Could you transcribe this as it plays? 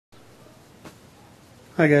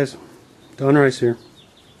Hi guys, Don Rice here,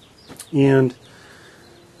 and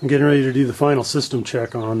I'm getting ready to do the final system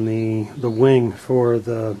check on the wing for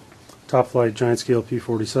the Top Flight Giant Scale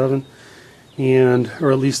P47,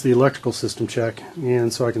 or at least the electrical system check,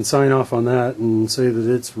 and so I can sign off on that and say that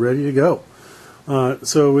it's ready to go.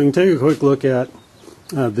 So we can take a quick look at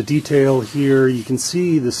the detail here. You can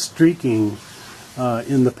see the streaking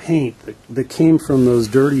in the paint that came from those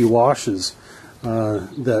dirty washes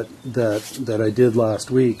that I did last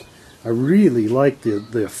week. I really liked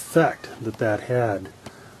the effect that had.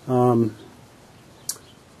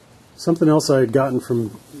 Something else I had gotten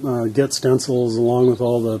from Get Stencils, along with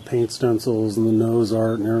all the paint stencils and the nose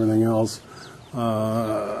art and everything else.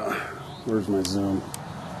 Where's my zoom?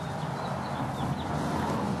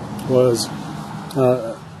 Was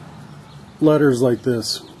letters like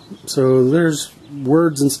this. So there's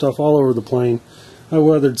words and stuff all over the plane. I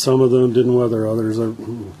weathered some of them, didn't weather others.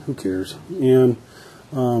 Who cares? And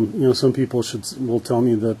some people will tell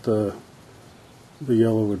me that the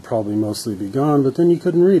yellow would probably mostly be gone, but then you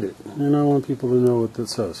couldn't read it, and I want people to know what that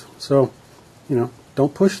says. So,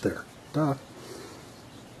 don't push there. Duh.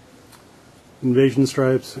 Invasion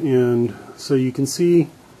stripes, and so you can see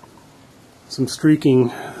some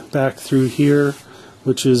streaking back through here,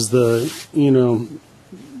 which is the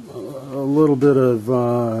a little bit of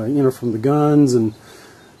from the guns and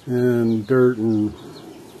dirt and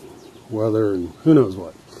weather and who knows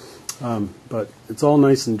what, but it's all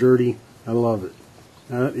nice and dirty. I love it.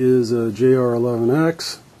 That is a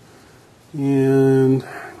JR11X, and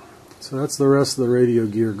so that's the rest of the radio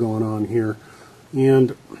gear going on here. And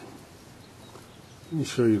let me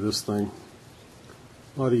show you this thing.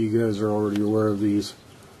 A lot of you guys are already aware of these.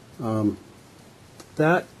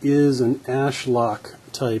 That is an Ashlock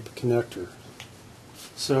type connector.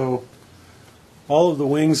 So all of the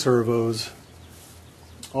wing servos,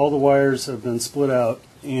 all the wires have been split out,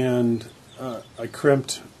 and I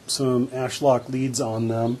crimped some Ashlock leads on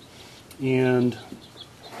them, and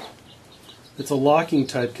it's a locking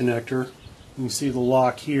type connector. You can see the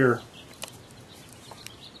lock here,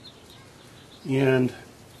 and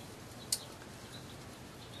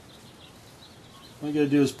all you gotta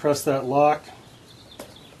do is press that lock,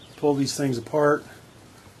 pull these things apart,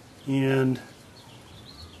 and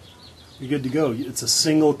you're good to go. It's a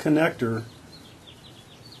single connector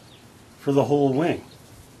for the whole wing.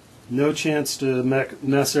 No chance to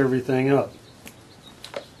mess everything up.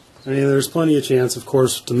 I mean, there's plenty of chance, of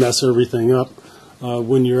course, to mess everything up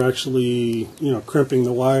when you're actually, crimping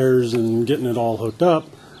the wires and getting it all hooked up.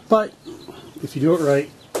 But if you do it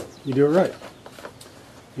right, you do it right.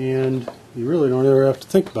 And you really don't ever have to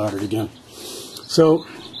think about it again. So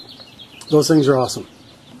those things are awesome.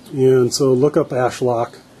 And so look up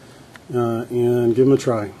Ashlock and give them a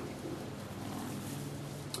try.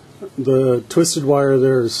 The twisted wire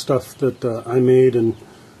there is stuff that I made, and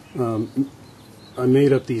I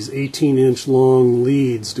made up these 18-inch long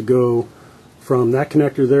leads to go from that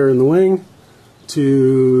connector there in the wing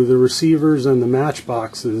to the receivers and the match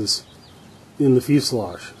boxes in the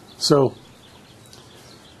fuselage. So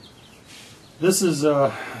this is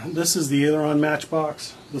the aileron match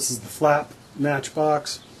box. This is the flap match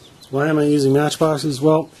box. Why am I using match boxes?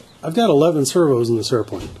 Well, I've got 11 servos in this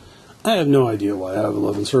airplane. I have no idea why I have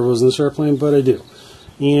 11 servos in this airplane, but I do.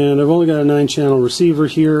 And I've only got a 9-channel receiver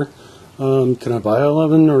here. Can I buy an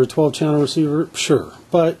 11 or a 12-channel receiver? Sure.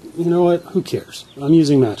 But you know what? Who cares? I'm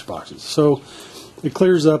using match boxes. So it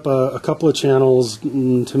clears up a couple of channels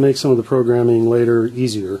to make some of the programming later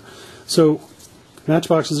easier. So match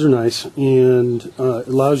boxes are nice, and it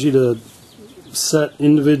allows you to set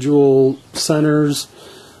individual centers,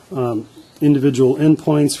 individual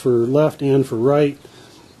endpoints for left and for right,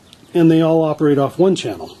 and they all operate off one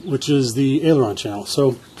channel, which is the aileron channel.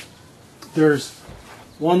 So there's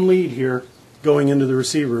one lead here going into the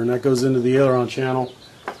receiver, and that goes into the aileron channel.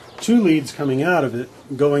 2 leads coming out of it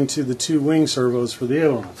going to the 2 wing servos for the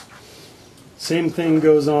ailerons. Same thing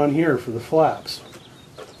goes on here for the flaps.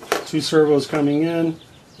 2 servos coming in,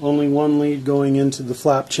 only 1 lead going into the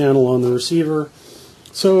flap channel on the receiver.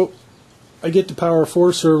 So I get to power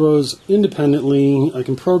 4 servos independently. I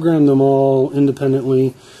can program them all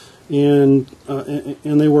independently, and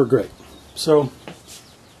they work great. So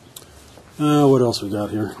what else we got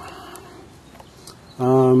here?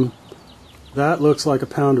 That looks like a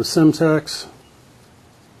pound of Semtex.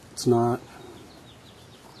 It's not.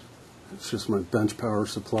 It's just my bench power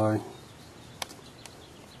supply.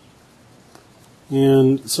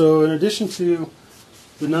 And so in addition to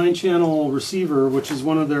the 9-channel receiver, which is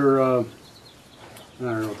one of their, I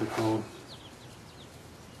don't know what they call them.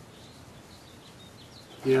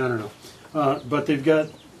 Yeah, I don't know. But they've got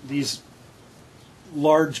these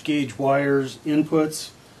large gauge wires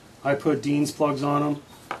inputs. I put Dean's plugs on them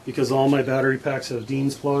because all my battery packs have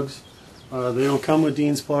Dean's plugs. They don't come with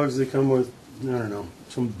Dean's plugs, they come with, I don't know,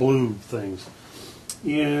 some blue things.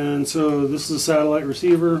 And so this is a satellite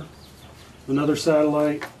receiver, another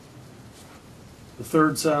satellite, the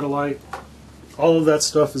third satellite. All of that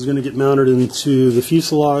stuff is going to get mounted into the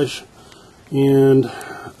fuselage. And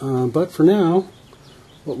but for now,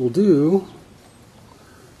 what we'll do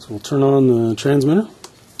is we'll turn on the transmitter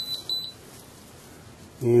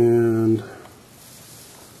and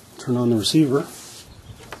turn on the receiver.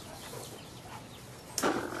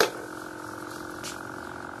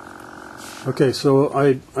 Okay, so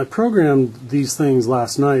I programmed these things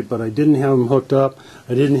last night, but I didn't have them hooked up.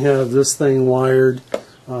 I didn't have this thing wired.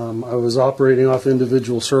 I was operating off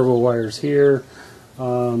individual servo wires here,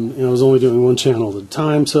 and I was only doing one channel at a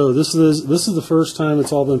time. So this is the first time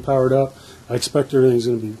it's all been powered up. I expect everything's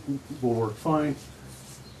going to will work fine.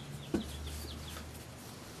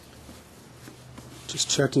 Just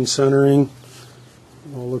checking centering.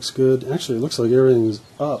 All looks good. Actually, it looks like everything is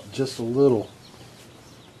up just a little.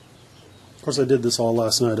 Of course, I did this all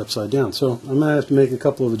last night upside down, so I might have to make a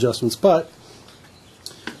couple of adjustments, but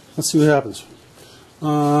let's see what happens.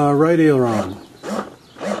 Right aileron.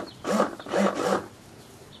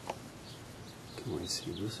 Can we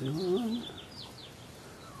see this aileron?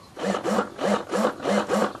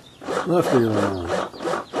 Left aileron.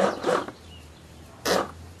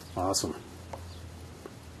 Awesome.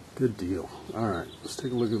 Good deal. Alright, let's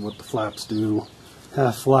take a look at what the flaps do.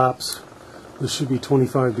 Half flaps. This should be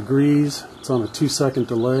 25 degrees. It's on a 2-second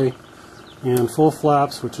delay. And full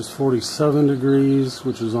flaps, which is 47 degrees,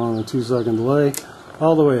 which is on a 2-second delay,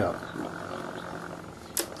 all the way up.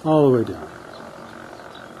 All the way down.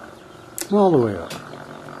 All the way up.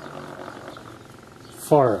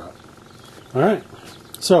 Far up. Alright,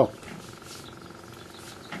 so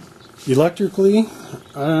electrically,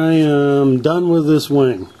 I am done with this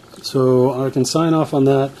wing. So I can sign off on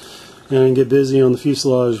that and get busy on the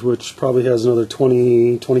fuselage, which probably has another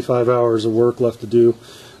 20-25 hours of work left to do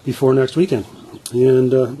before next weekend.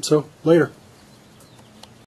 And so later.